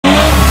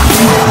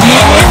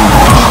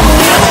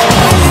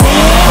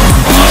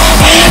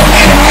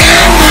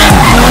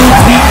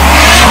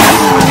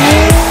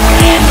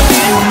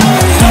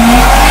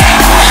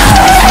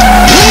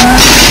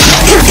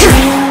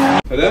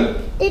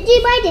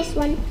this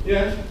one?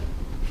 Yeah.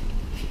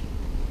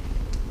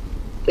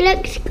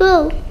 Looks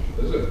cool.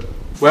 Does it?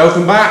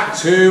 Welcome back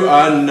to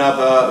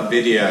another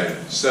video.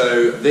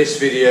 So this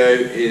video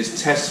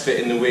is test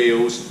fitting the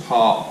wheels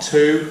part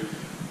 2.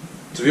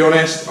 To be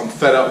honest, I'm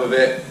fed up with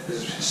it.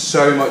 There's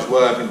so much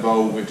work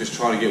involved with just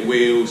trying to get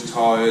wheels,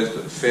 tyres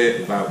that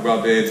fit without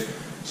rubbing.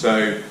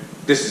 So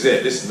this is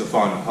it, this is the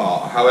final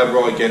part. However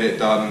I get it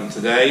done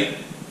today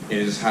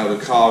is how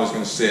the car is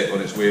going to sit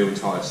on its wheel and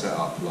tyre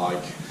setup.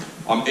 Like,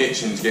 I'm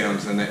itching to get on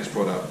to the next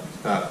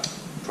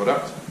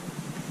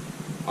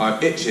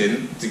I'm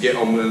itching to get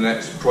on with the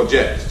next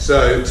project.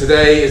 So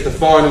today is the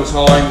final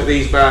time that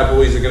these bad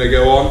boys are going to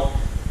go on.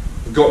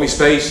 I've got my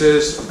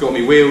spacers, I've got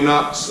my wheel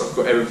nuts, I've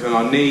got everything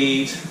I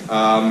need,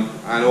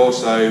 and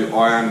also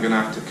I am going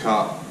to have to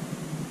cut,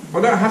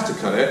 I don't have to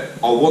cut it,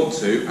 I want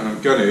to, and I'm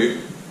going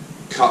to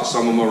cut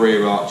some of my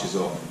rear arches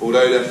off.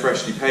 Although they're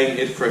freshly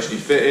painted, freshly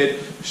fitted,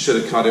 should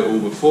have cut it all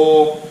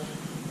before.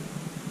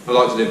 I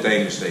like to live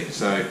dangerously,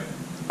 so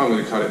I'm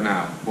going to cut it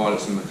now while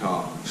it's in the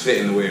car,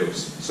 fitting the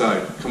wheels.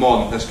 So come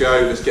on, let's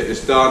go, let's get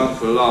this done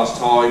for the last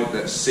time.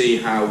 Let's see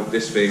how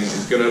this thing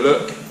is going to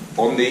look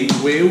on these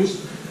wheels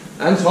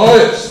and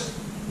tyres.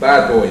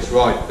 Bad boys,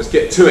 right, let's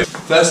get to it.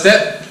 First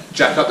step,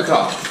 jack up the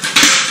car.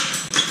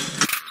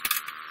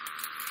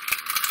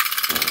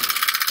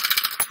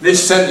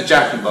 This centre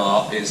jacking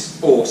bar is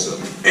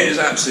awesome. It is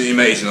absolutely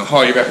amazing. I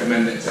highly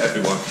recommend it to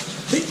everyone.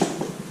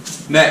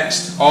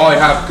 Next, I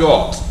have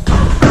got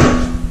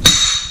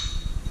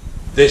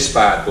this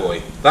bad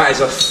boy. That is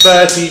a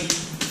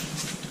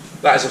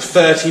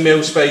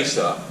 30mm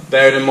spacer.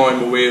 Bearing in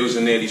mind my wheels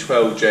are nearly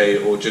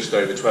 12J or just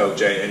over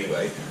 12J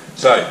anyway.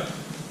 So,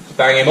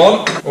 bang him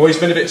on. Always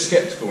been a bit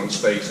sceptical on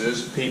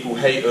spacers. People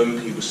hate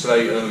them, people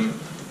slate them,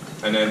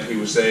 and then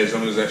people say as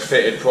long as they're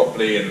fitted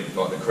properly and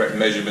like the correct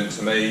measurements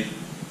are made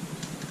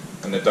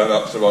and they're done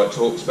up to the right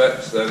torque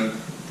specs, then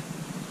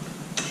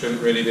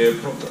shouldn't really be a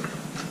problem.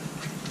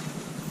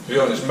 To be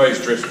honest,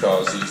 most drift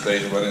cars these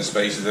days are running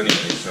spacers anyway,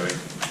 so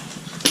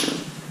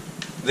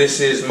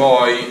this is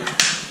my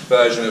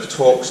version of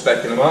torque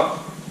specking them up.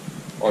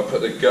 I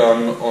put the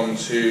gun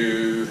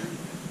onto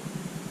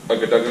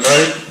Ugga Dugga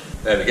mode.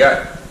 There we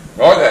go.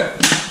 Right then,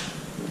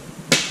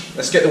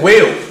 let's get the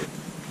wheel.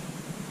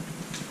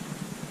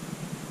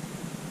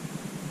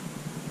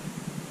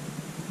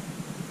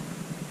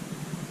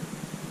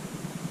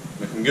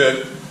 Looking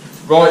good.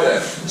 Right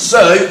then,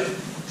 so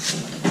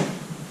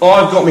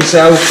I've got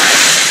myself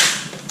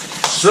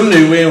some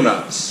new wheel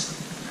nuts.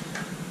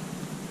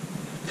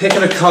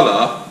 Picking a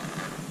colour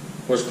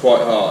was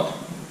quite hard.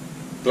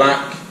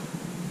 Black,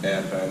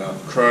 yeah, fair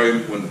enough.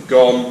 Chrome wouldn't have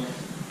gone.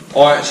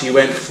 I actually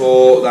went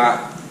for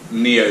that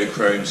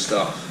neochrome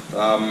stuff.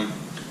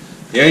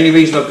 The only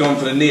reason I've gone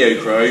for the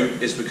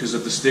neochrome is because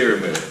of the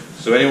steering wheel.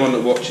 So anyone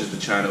that watches the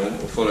channel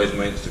or follows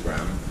my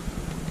Instagram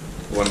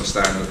will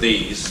understand that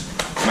these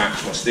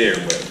match my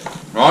steering wheel.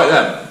 Right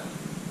then,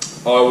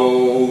 I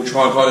will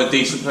try and find a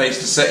decent place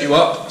to set you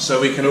up so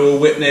we can all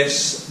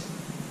witness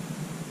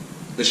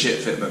the shit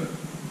fitment.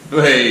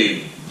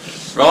 Hey.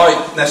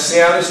 Right, let's see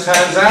how this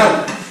turns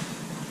out.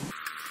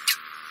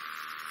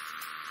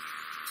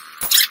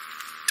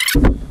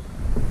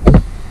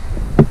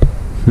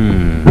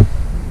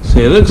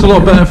 See, it looks a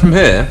lot better from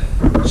here.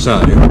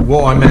 So,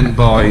 what I meant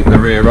by the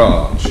rear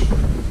arch,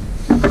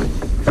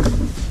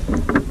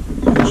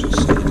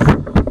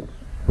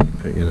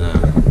 put you there.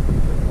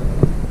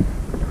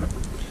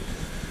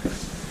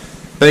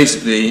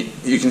 Basically,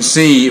 you can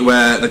see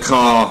where the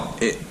car,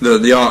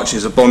 the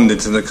arches are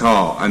bonded to the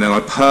car, and then I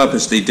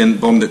purposely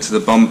didn't bond it to the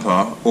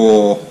bumper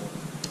or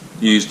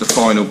use the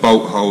final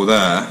bolt hole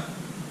there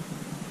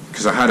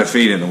because I had a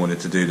feeling I wanted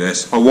to do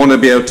this. I want to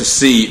be able to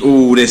see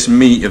all this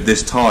meat of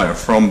this tyre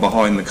from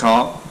behind the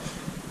car.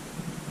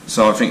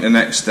 So I think the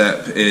next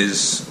step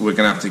is we're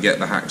going to have to get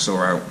the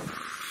hacksaw out.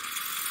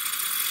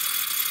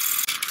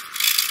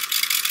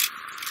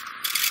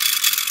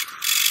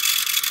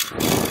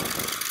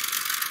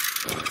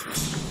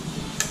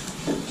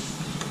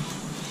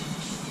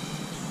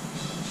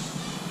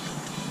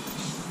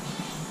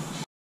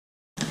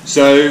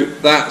 So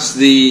that's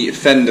the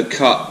fender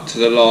cut to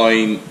the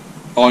line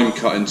I'm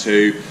cutting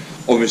to.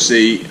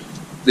 Obviously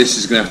this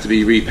is going to have to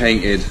be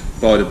repainted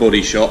by the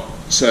body shop.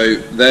 So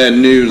their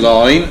new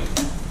line,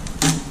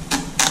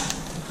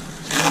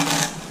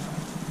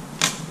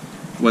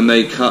 when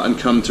they cut and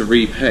come to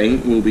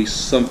repaint, will be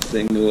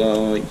something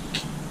like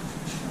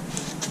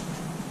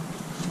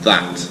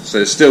that. So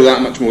there's still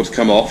that much more to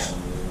come off.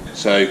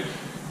 So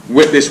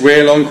whip this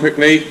wheel on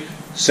quickly,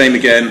 same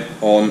again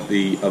on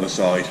the other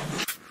side.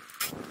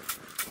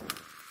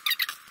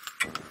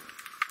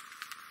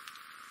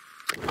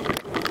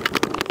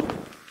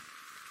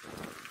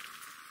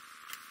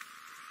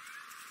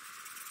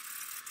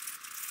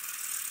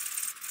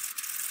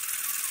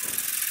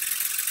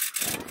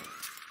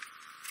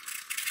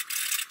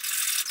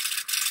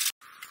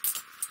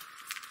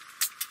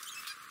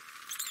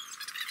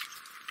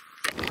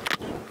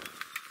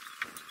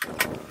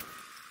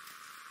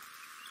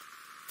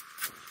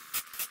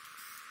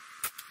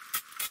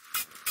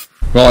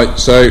 Right,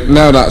 so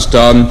now that's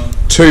done,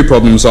 two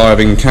problems I have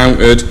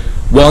encountered.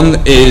 One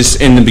is,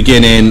 in the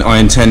beginning I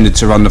intended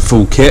to run the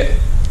full kit,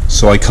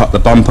 so I cut the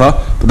bumper,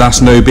 but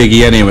that's no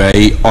biggie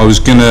anyway. I was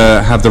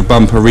gonna have the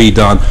bumper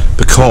redone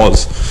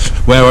because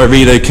where I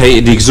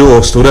relocated the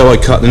exhaust, although I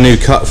cut the new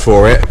cut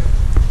for it,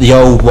 the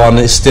old one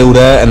is still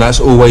there, and that's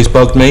always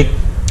bugged me.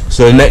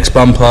 So the next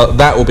bumper,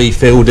 that will be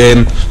filled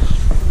in.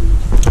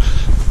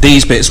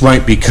 These bits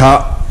won't be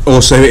cut.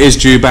 Also, it is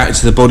due back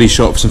to the body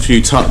shop for some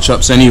few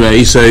touch-ups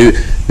anyway, so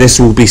this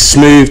will be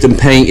smoothed and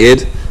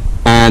painted,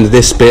 and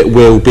this bit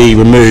will be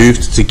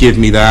removed to give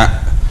me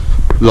that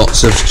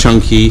lots of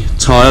chunky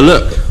tyre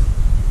look.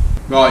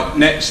 Right,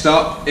 next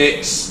up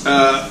it's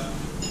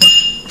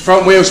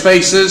front wheel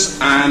spacers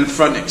and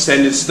front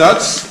extended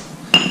studs.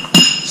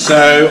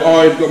 So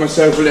I've got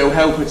myself a little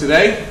helper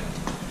today.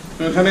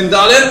 You want to come in,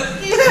 darling?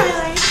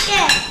 No, I'm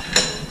scared.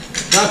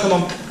 No, come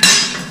on.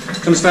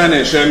 Come stand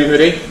there, show me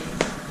hoodie.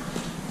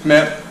 Come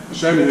here,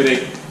 show me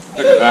hoodie.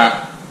 Look at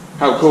that.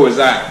 How cool is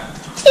that?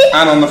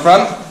 And on the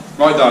front.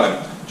 Right, darling.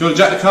 Do you want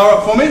to jack the car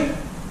up for me?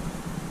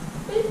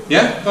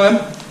 Yeah, go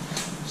on.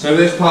 So with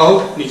this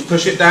pole, you need to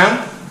push it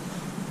down.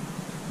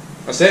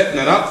 That's it, and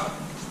then up.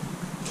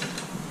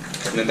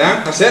 And then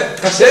down, that's it,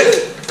 that's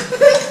it.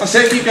 That's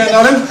it, keep going,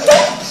 darling.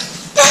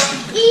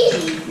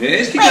 It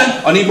is, keep going.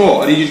 I need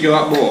more, I need you to go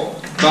up more.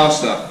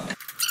 Faster.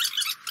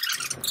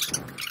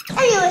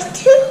 Oh, it was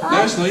too hard.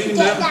 No, it's not, you can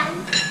do it. Down.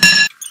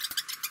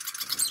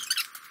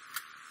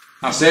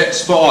 That's it,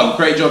 spot on.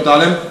 Great job,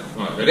 darling.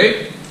 Right,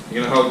 ready?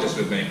 You're going to hold this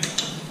with me.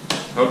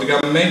 Hold the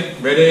gun with me.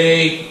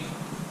 Ready?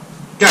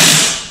 Go.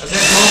 That's it,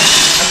 come on.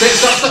 That's it,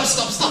 stop, stop,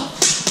 stop,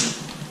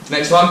 stop.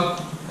 Next one.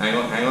 Hang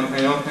on, hang on,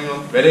 hang on, hang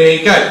on.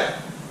 Ready, go.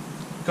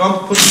 Go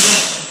on, push it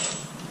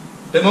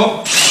down. Bit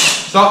more.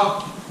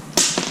 Stop.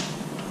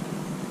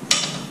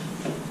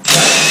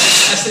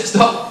 That's it,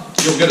 stop.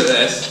 You're good at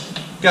this.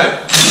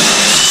 Go.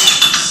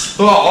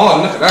 Spot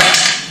on, look at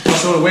that.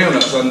 That's all the wheel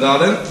nuts on,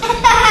 darling.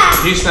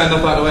 You stand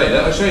up out of the way,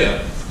 look, I'll show you.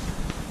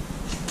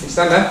 You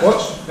stand there,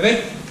 watch,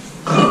 ready?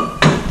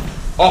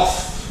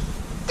 Off.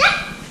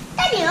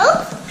 Daniel?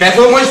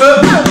 Careful, watch foot.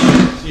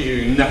 Oh.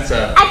 You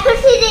nutter. I put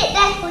it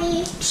there for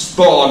you.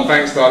 Spot on,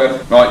 thanks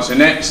darling. Right, so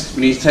next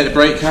we need to take the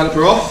brake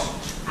caliper off.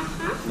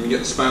 Let me get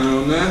the spanner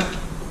on there.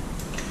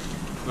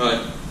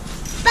 Right.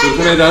 So come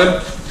here,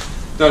 darling.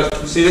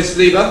 Darling, see this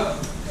lever?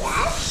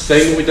 Yes.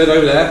 Same what we did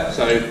over there,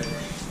 so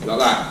like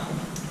that.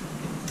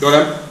 Go on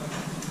then.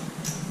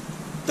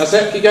 That's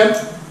it, keep going.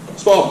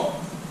 Spot on.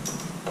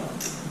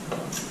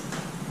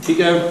 Keep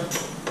going.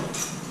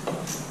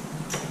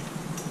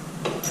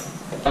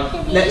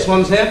 Next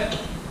one's here.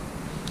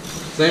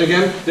 Same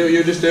again, do what you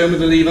were just doing with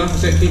the lever.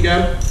 That's it, keep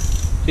going.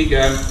 Keep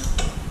going.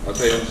 I'll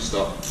tell you when to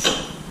stop.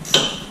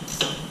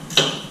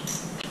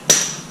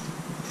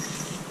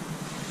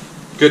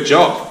 Good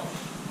job.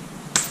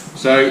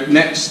 So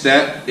next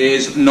step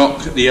is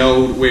knock the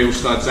old wheel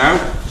studs out.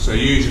 So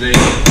usually, do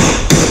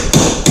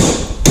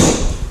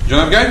you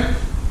want to have a go?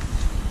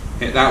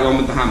 Hit that one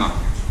with the hammer.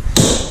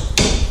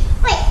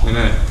 Wait.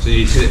 No, so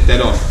you hit it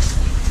dead on.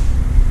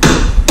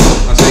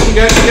 That's it, keep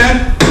going, keep going.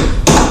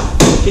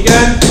 Keep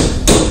going.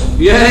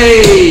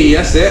 Yay!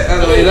 That's it,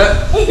 that's the way you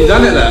look. You've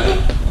done it there.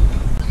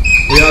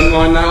 We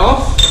unwind that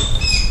off.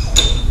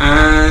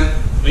 And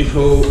we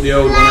pull the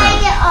old one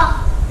out. It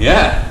off.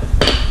 Yeah.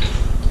 Do you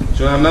want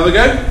to have another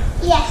go?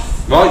 Yes.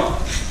 Right,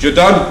 you're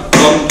done.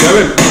 I'm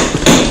going.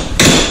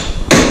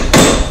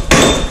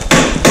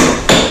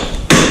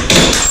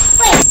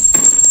 Wait.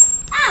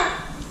 Ow.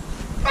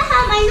 That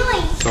hurt my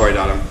noise. Sorry,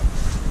 darling.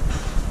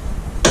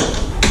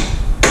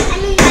 I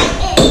mean my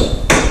ears.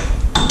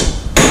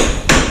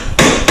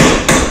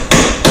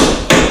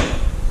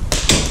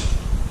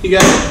 Keep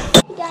going.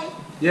 Okay.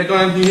 Yeah, go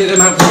on. You hit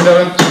them out for me,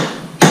 darling.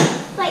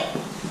 Wait.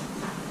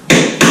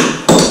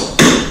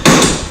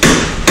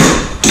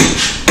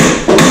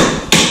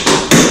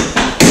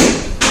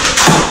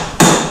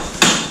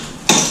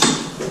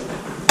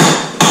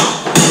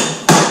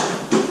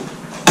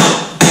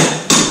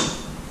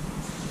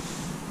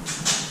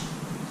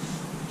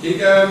 Keep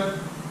going.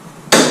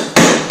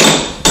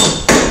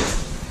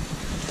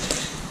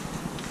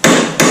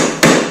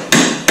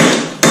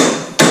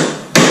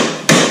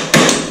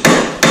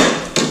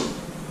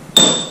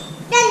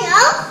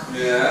 Daniel?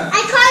 Yeah. I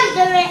can't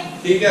do it.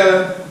 Keep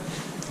going.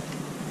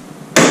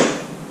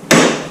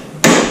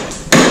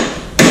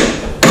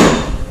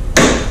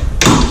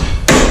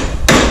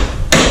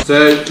 So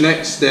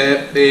next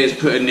step is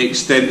putting the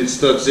extended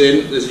studs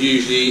in. There's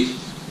usually,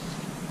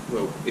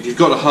 well, if you've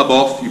got the hub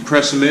off, you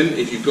press them in.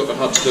 If you've got the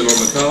hub still on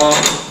the car,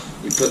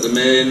 you put them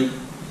in,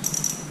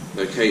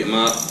 locate them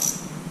up,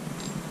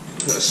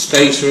 put a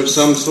spacer of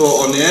some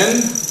sort on the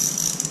end.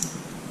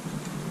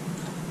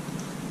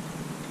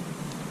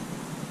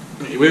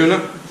 Are you wheeling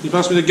up? Can you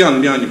pass me the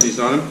gun behind you, please,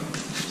 darling?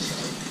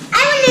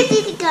 I want to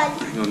do the gun.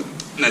 Hang on.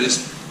 No,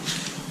 just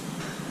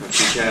have to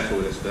be careful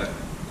with this bit.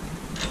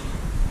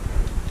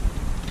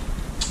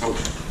 Oh,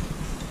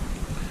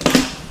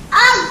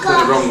 Oh put the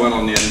God. wrong one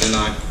on the end, didn't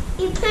I?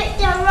 You put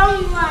the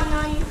wrong one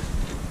on.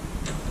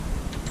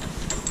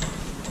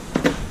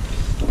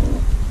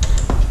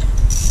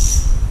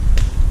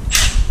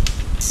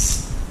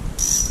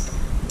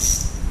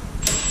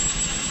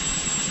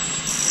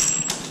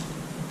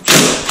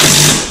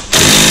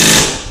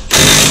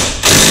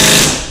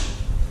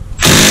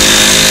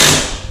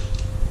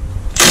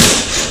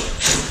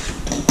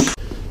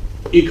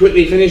 you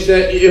quickly finish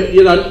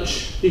your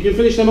lunch. You can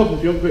finish them off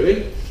if you want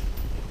quickly.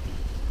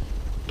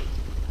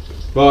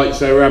 Right,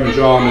 so we're having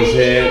dramas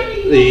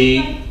here.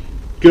 The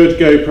good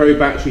GoPro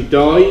battery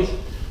died.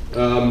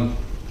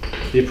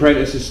 The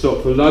apprentice has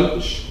stopped for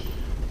lunch.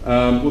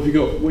 What have you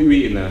got? What are you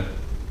eating there?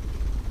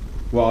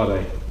 What are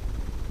they?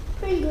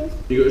 Pringles.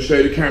 You got to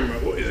show the camera.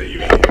 What is it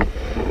you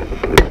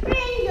eating?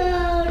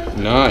 Pringles.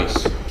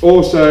 Nice.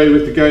 Also,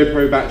 with the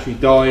GoPro battery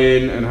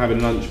dying and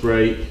having lunch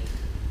break,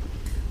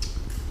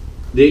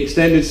 the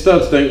extended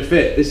studs don't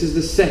fit. This is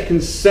the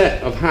second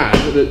set I've had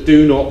that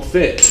do not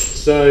fit.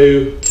 So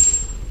you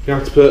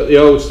have to put the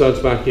old studs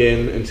back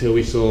in until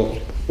we sort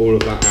all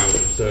of that out.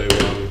 So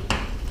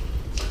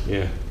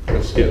yeah,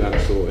 let's get that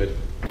sorted.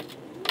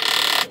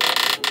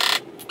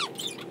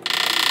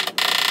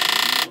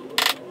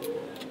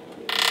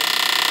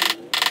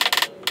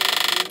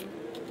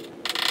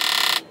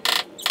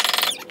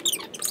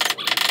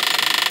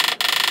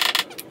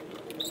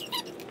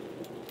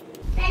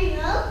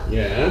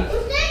 Yeah.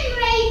 Was that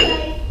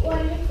radio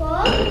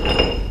wonderful?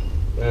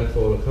 That's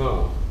for the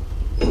car.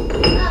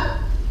 Oh.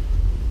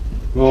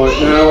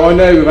 Right, now I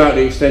know without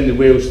the extended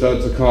wheel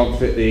studs I can't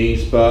fit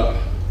these, but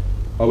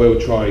I will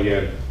try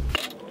again.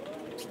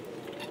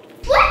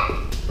 What?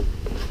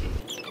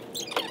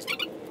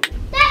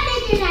 That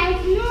made a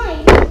loud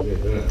noise. Yeah,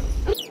 doesn't it?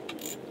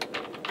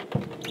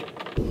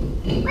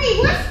 Wait,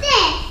 what's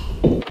this?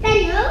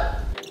 Daniel?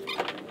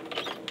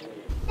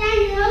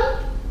 Daniel?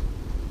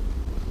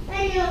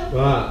 Daniel?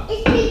 What?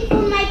 It's big for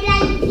my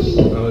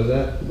blankie. How was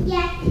that?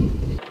 Yeah.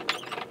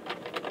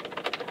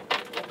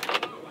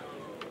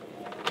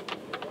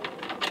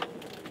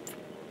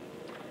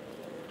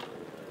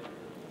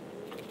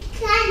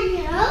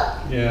 Daniel?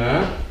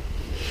 Yeah.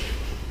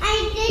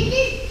 I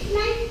didn't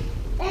like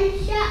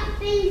them sharp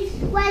things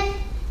with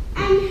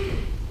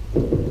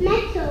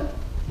metal.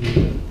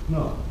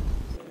 No.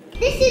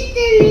 This is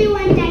the new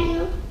one,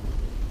 Daniel.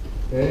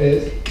 It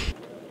is.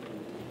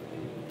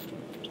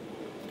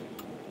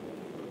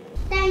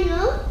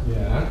 Daniel,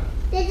 Yeah.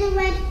 there's a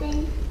red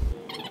thing.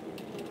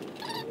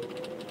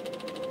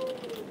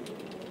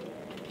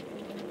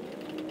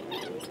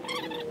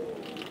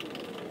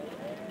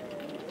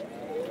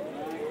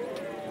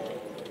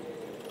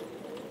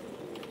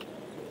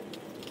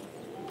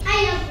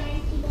 I love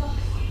Blanky Box.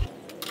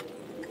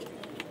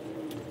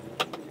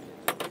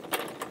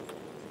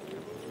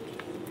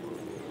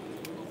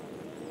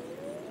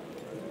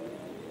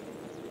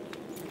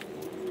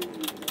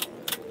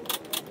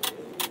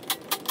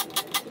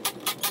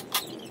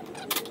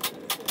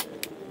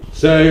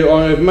 So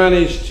I've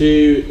managed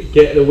to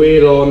get the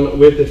wheel on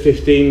with the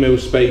 15mm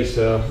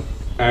spacer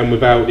and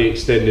without the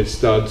extended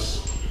studs.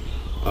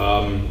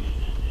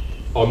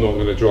 I'm not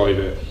going to drive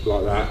it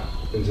like that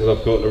until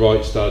I've got the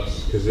right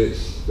studs,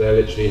 because they're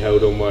literally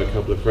held on by a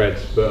couple of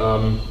threads. But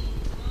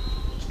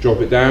let's drop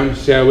it down,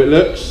 see how it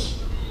looks.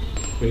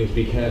 We need to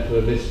be careful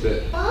of this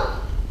bit.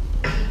 Oh,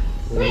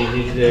 What do you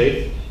need to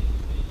do?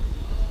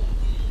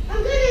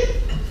 I'm gonna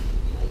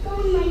go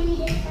on my knee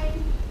this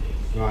time.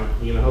 Right,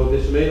 you're going to hold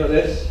this for me like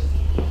this.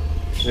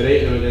 Ready?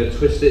 And I'm going to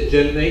twist it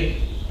gently.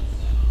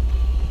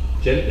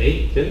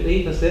 Gently,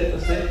 gently, that's it,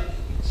 that's it.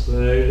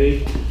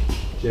 Slowly,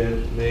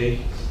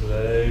 gently,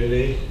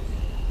 slowly.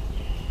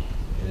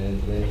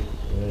 Gently,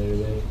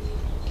 slowly.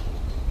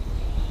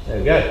 There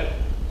we go.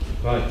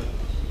 Right.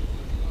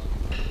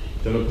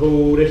 Do you want to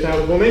pull this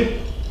out for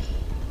me?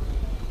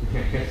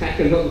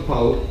 Second, not the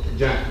pole,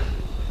 jack.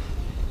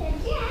 Yeah,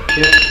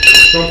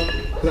 come on,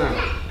 pull it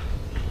out.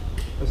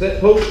 That's it,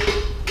 pull.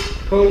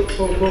 Pull,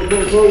 pull, pull,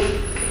 pull, pull.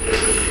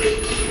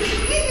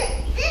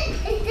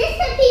 Is this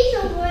a piece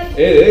of wood?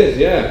 It is,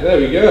 yeah, there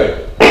we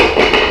go.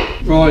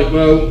 Right,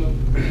 well,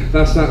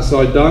 that's that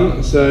side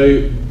done.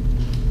 So,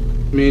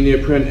 me and the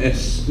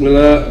apprentice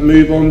will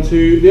move on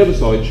to the other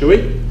side, shall we?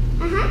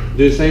 Uh-huh.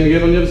 Do the same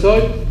again on the other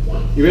side?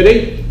 Yeah. You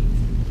ready?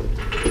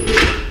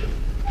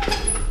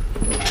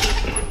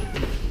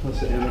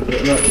 That's it, Emma, put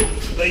it up,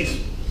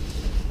 please.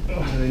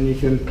 And then you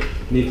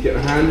need to get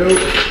the handle.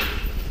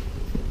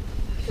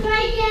 Should I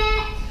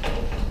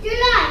get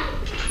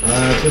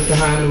July? Just the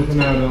handle for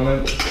now,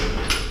 darling.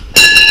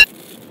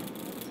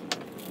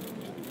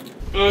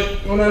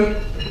 Right, on then.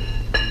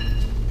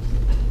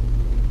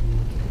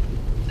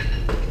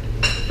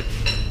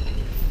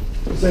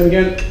 Same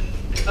again.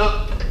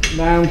 Up,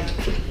 down.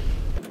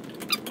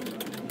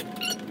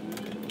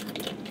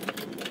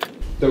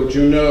 Don't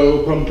you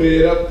know, pump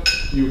it up.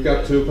 You've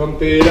got to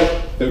pump it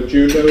up. Don't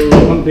you know,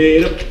 pump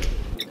it up.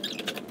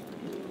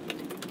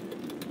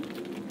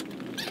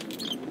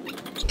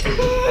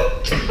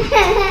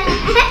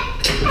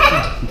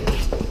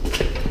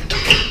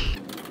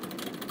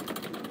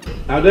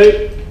 How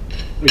do?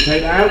 We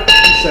take that out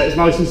so it's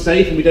nice and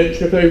safe and we don't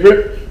trip over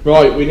it.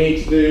 Right, we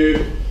need to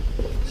do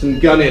some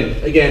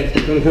gunning. Again,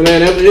 you want to come here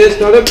and help me with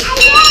this, Adam?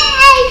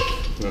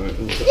 Right,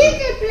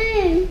 This is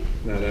blue.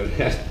 no,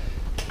 yeah.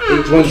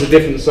 Each one's a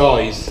different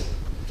size.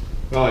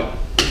 Right.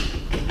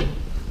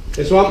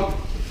 This one.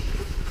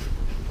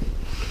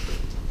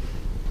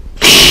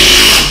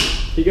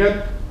 Keep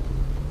going.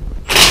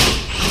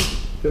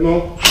 Bit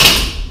more.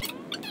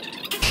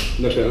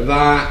 Look at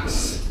that.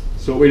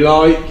 That's what we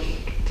like.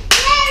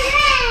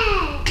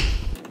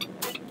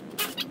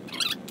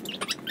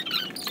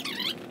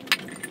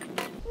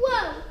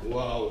 Whoa.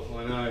 Whoa, I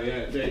know, yeah,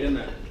 it's big, isn't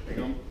it? Hang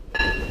on.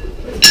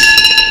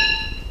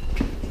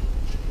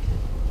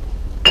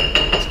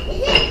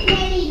 Is it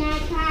really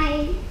night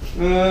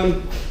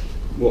time?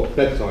 What,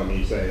 bedtime are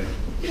you saying?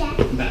 Yeah.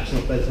 That's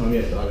not bedtime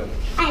yet, darling.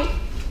 Hey.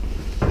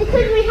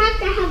 Because we have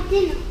to have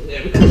dinner.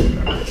 Yeah, because we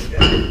have to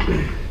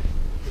dinner.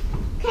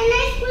 Can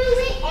I screw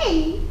it in?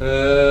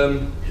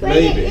 Maybe. Should I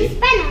get the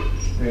spanner?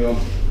 Hang on.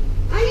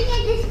 I want to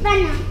get the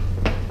spanner.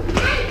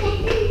 I'm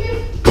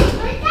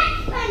getting that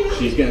spanner.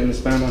 She's getting the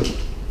spanner.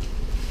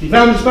 You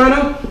found the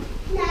spanner?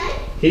 No.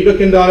 Keep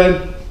looking,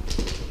 darling.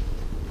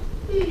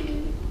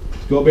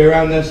 It's got to be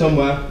around there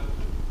somewhere.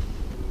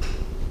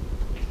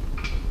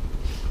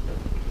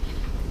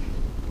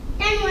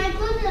 Then I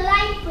got the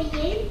light for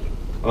you.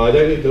 Oh, I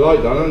don't need the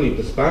light, darling. I need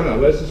the spanner.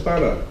 Where's the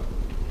spanner?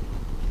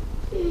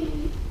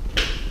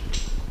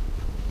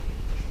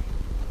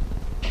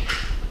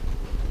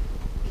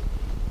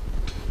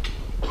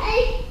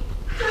 I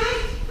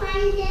can't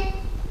find it.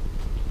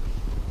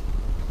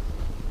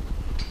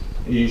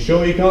 Are you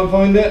sure you can't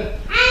find it?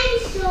 I'm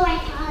sure I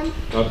can.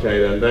 Okay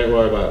then, don't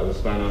worry about the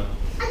spanner.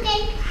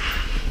 Okay.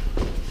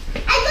 I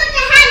got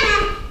the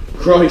hammer.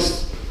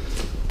 Christ!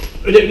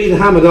 We don't need the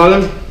hammer,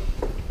 darling.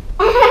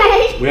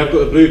 We have got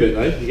the blue bit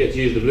though. You get to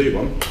use the blue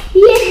one.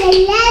 Yes, I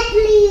love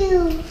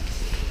blue.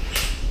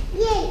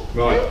 Yay.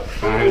 Right,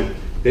 and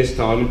this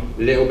time,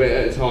 a little bit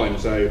at a time,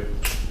 so...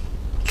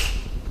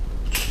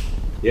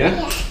 Yeah?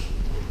 Yeah.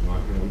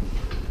 Right, hang on.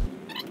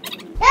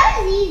 That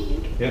was easy.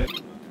 Yep.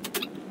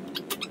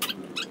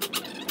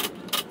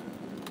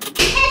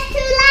 It's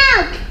too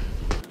loud.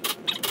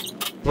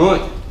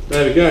 Right,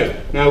 there we go.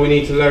 Now we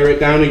need to lower it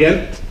down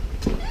again.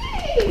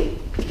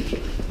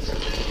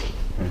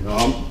 Hang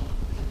on.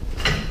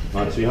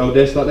 Right, so you hold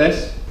this like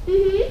this.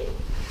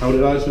 Hold it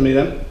like this for me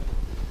then.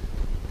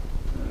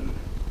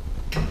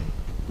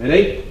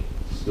 Ready?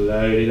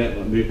 Slowly let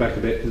it move back a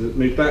bit.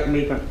 Move back,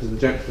 because the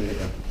jack's going to hit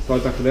there.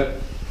 Slide back a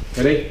bit.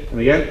 Ready? And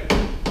again.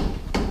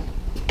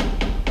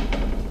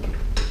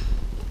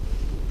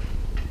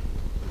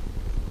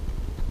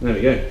 There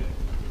we go.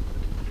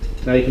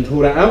 Now you can pull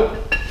that out.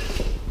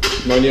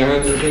 Mind your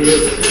hands and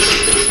fingers.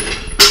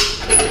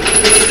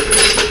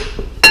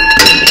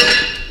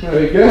 There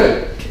we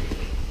go.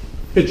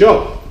 Good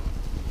job.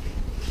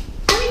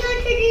 Are we going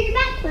to do the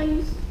back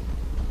ones?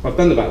 I've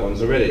done the back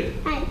ones already.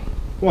 Hi.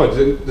 Why?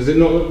 Does it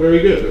not look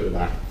very good at the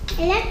back?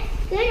 It looks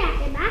good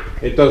at the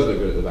back. It does look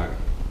good at the back.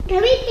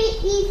 Can we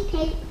take these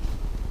tapes?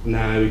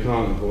 No, we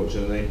can't,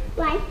 unfortunately.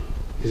 Why?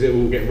 Because it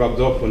will get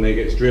rubbed off when it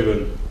gets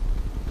driven.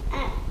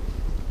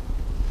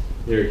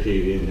 You're a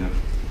cutie, aren't you?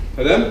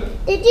 And then?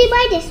 Did you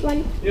buy this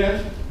one?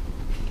 Yeah.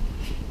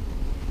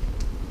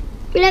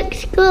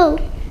 Looks cool.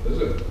 Does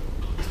it?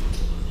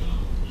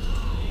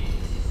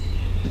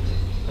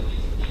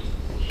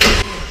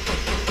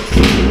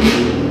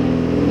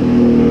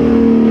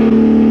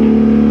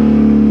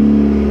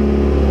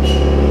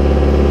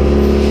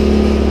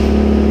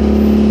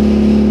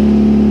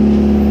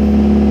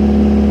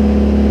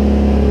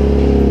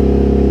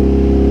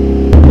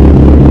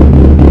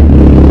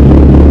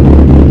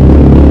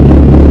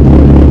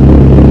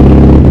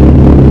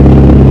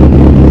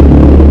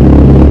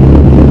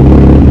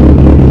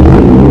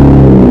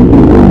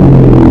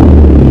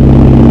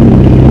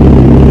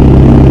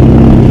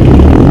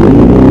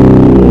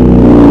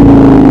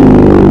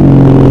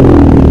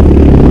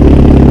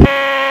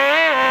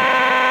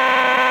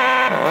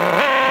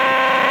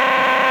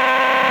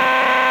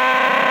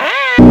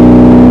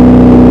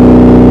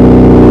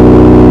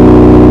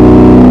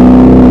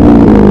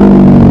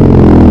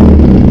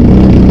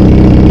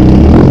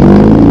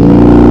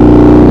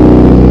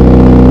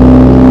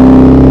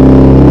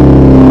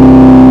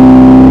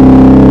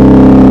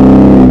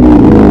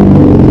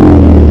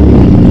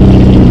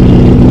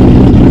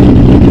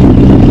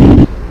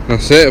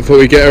 That's it, I thought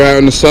we'd get her out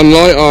in the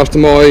sunlight after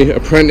my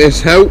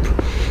apprentice help.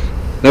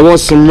 There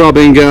was some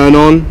rubbing going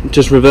on,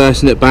 just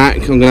reversing it back.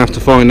 I'm going to have to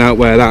find out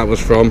where that was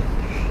from.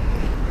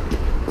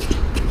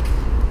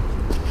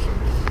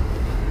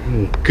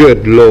 Oh,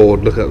 good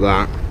lord, look at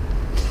that.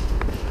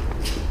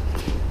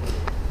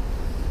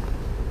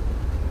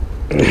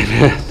 Look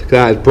at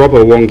that, it's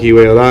proper wonky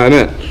wheel that,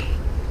 isn't it?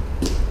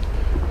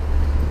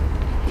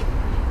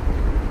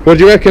 What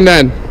do you reckon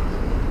then?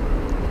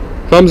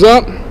 Thumbs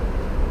up?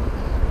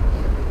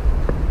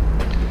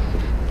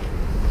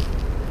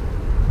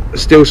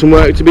 Still some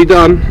work to be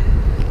done.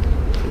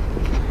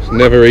 It's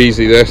never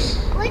easy, this.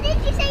 What did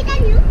you say,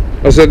 Daniel?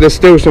 I said there's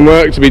still some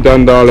work to be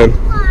done, darling.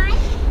 Why?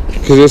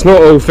 Because it's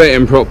not all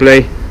fitting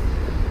properly.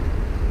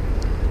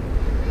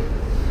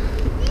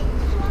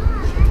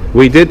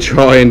 We did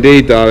try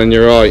indeed, darling,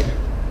 you're right.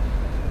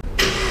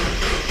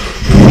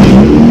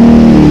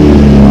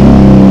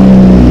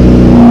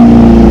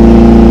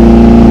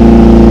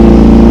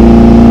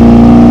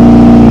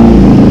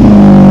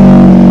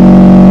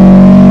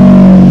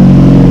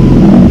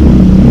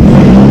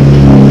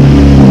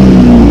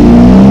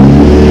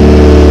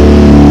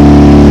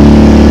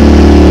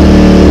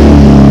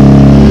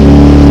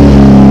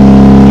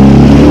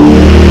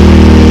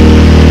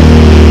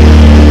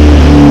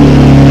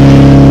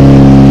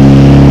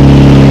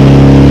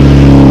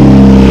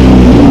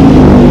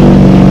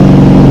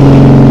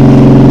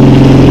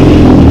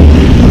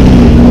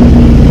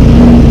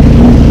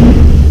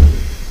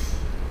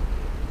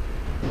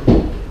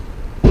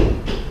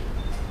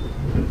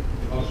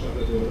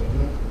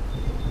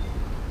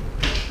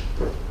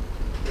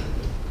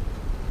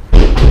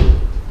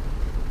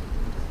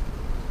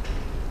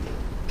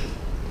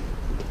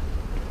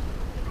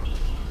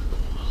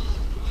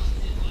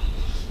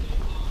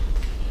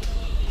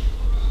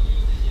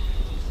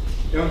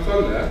 having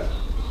fun there?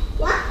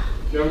 What?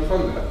 You having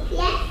fun there?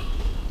 Yes.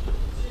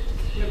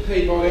 You get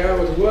paid by the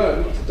hour to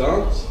work, not to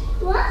dance.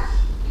 What? I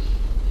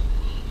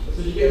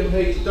said you're getting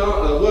paid to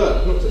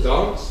work, not to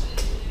dance.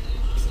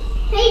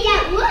 Paid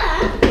at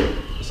work?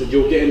 I said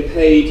you're getting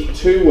paid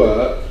to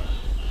work,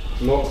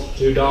 not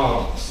to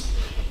dance.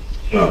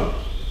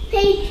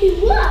 Paid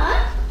to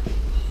work?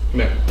 Come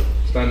here,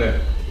 stand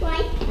there.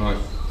 Why? Right.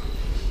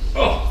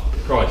 Oh,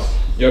 Christ.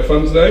 You had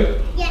fun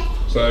today? Yes.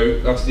 So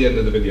that's the end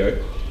of the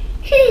video.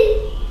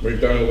 We've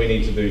done all we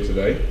need to do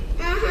today.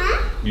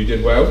 Uh-huh. You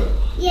did well.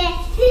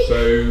 Yes.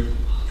 So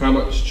how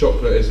much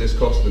chocolate is this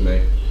costing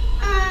me?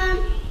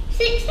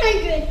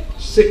 600.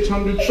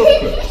 600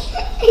 chocolates?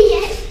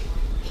 Yes.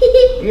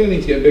 I'm going to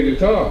need to get a bigger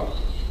car.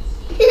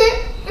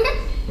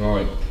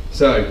 Right,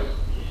 so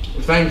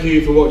thank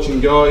you for watching,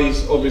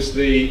 guys.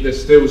 Obviously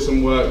there's still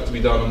some work to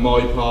be done on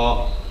my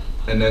part,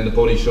 and then the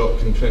body shop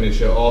can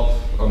finish it off.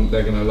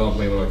 They're going to love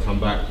me when I come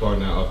back,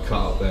 find out I've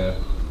cut up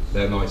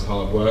their nice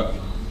hard work.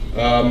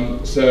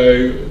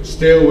 So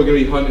still we're going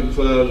to be hunting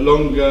for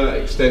longer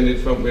extended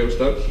front wheel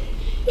studs.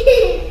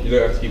 You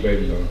don't have to keep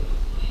baby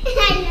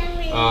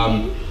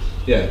on.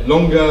 Yeah,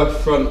 longer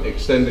front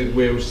extended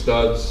wheel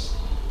studs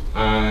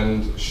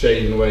and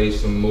shaving away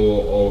some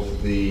more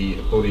of the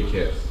body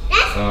kit.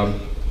 That's was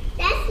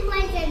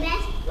the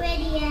best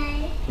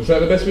video. Was that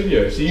the best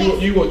video? So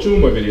you watch all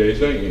my videos,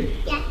 don't you?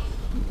 Yeah.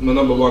 My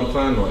 #1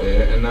 fan right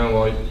here, and now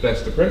my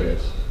best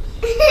apprentice.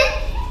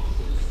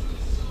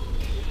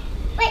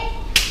 Wait.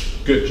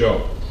 Good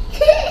job.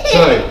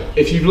 So,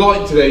 if you've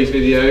liked today's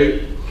video,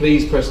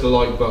 please press the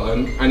like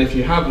button, and if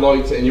you have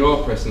liked it and you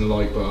are pressing the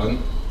like button,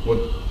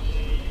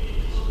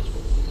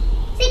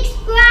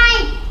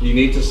 Subscribe. you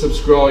need to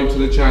subscribe to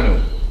the channel.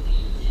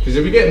 Because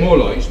if we get more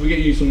likes, we get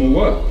you some more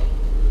work.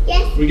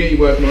 Yes. We get you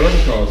working on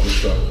other cars and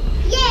stuff.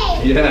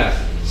 Yay. Yeah.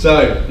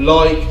 So,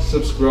 like,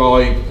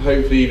 subscribe.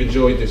 Hopefully you've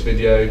enjoyed this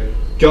video.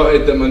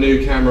 Gutted that my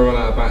new camera ran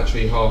out of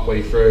battery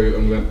halfway through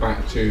and went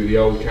back to the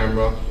old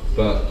camera,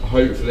 but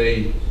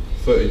hopefully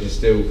footage is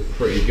still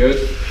pretty good.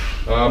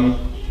 So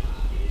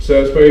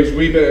I suppose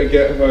we better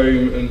get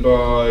home and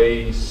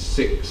buy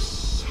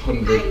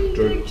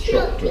 600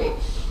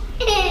 chocolates.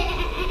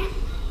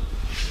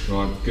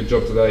 Right, good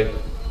job today.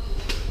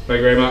 Thank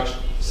you very much.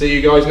 See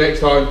you guys next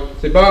time.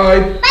 Say bye.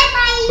 Bye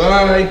bye.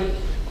 Bye.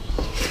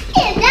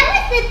 Yeah, that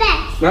was the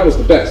best. That was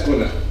the best,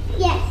 wasn't it?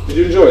 Yes. Did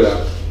you enjoy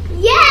that?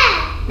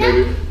 Yeah.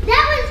 Maybe.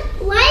 That was.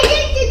 Why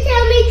did you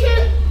tell me to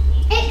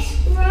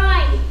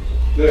subscribe?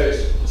 No,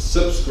 it's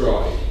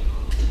subscribe.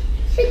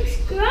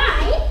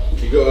 Subscribe?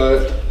 You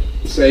gotta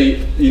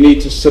say you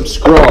need to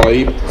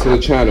subscribe to the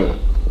channel.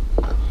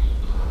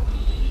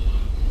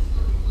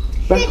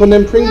 Back on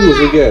them Pringles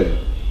again.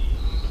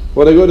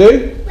 What I gotta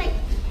do? Wait.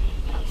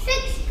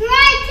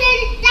 Subscribe to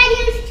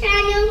Daniel's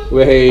channel.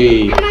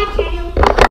 Wait. And